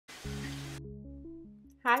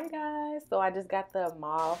Hi guys, so I just got the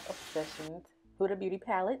Mauve Obsessions Huda Beauty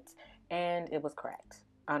palette and it was cracked.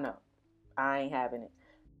 I know, I ain't having it.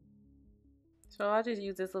 So I just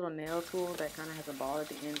use this little nail tool that kind of has a ball at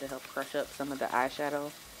the end to help crush up some of the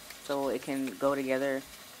eyeshadow so it can go together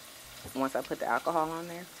once I put the alcohol on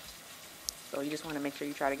there. So you just want to make sure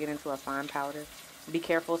you try to get into a fine powder. Be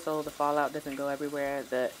careful so the fallout doesn't go everywhere.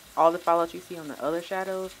 All the fallout you see on the other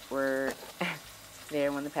shadows were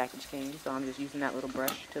there when the package came. So I'm just using that little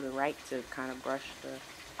brush to the right to kind of brush the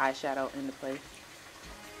eyeshadow into place.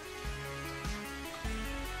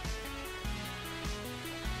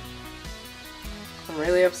 I'm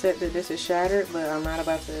really upset that this is shattered, but I'm not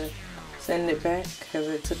about to send it back because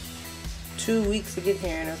it took 2 weeks to get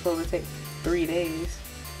here and it's supposed to take 3 days.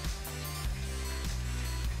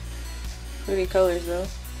 Pretty colors though.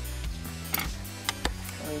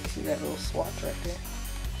 Oh, you can see that little swatch right there.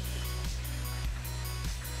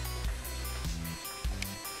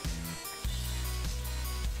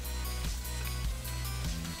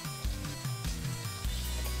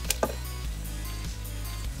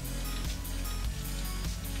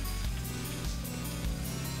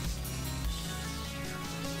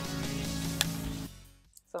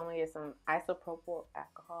 So I'm gonna get some isopropyl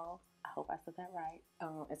alcohol. I hope I said that right.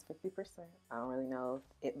 It's 50%. I don't really know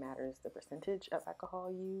if it matters the percentage of alcohol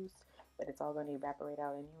used, but it's all gonna evaporate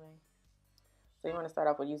out anyway. So you want to start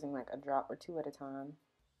off with using like a drop or two at a time,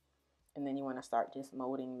 and then you want to start just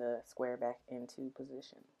molding the square back into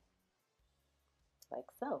position, like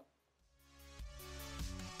so.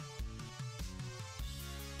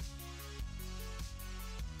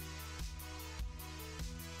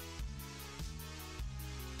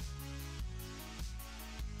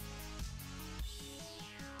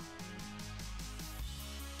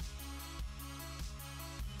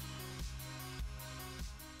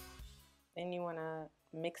 Then you want to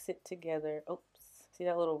mix it together. Oops, see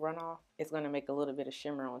that little runoff? It's going to make a little bit of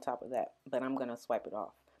shimmer on top of that, but I'm going to swipe it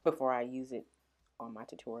off before I use it on my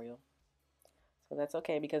tutorial. So that's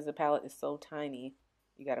okay because the palette is so tiny.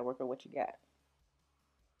 You got to work with what you got.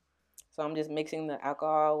 So I'm just mixing the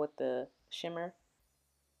alcohol with the shimmer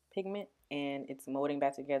pigment and it's molding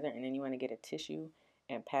back together, and then you want to get a tissue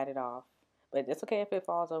and pat it off. But it's okay if it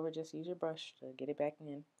falls over, just use your brush to get it back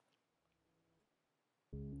in.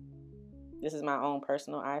 This is my own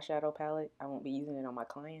personal eyeshadow palette. I won't be using it on my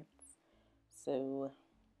clients. So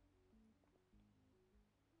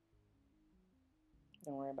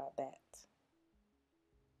don't worry about that.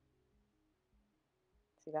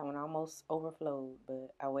 See, that one almost overflowed,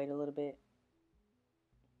 but I waited a little bit.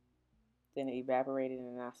 Then it evaporated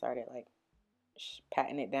and I started like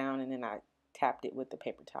patting it down, and then I tapped it with the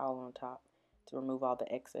paper towel on top to remove all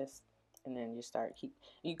the excess. And then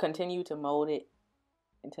you continue to mold it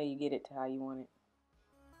until you get it to how you want it.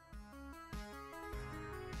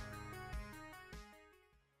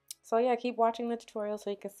 So yeah, keep watching the tutorial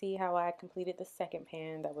so you can see how I completed the second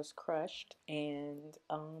pan that was crushed. And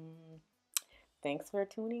thanks for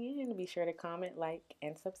tuning in. Be sure to comment, like,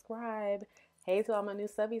 and subscribe. Hey to all my new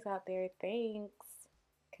subbies out there, thanks.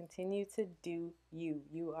 Continue to do you.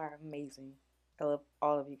 You are amazing. I love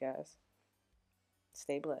all of you guys.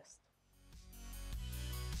 Stay blessed.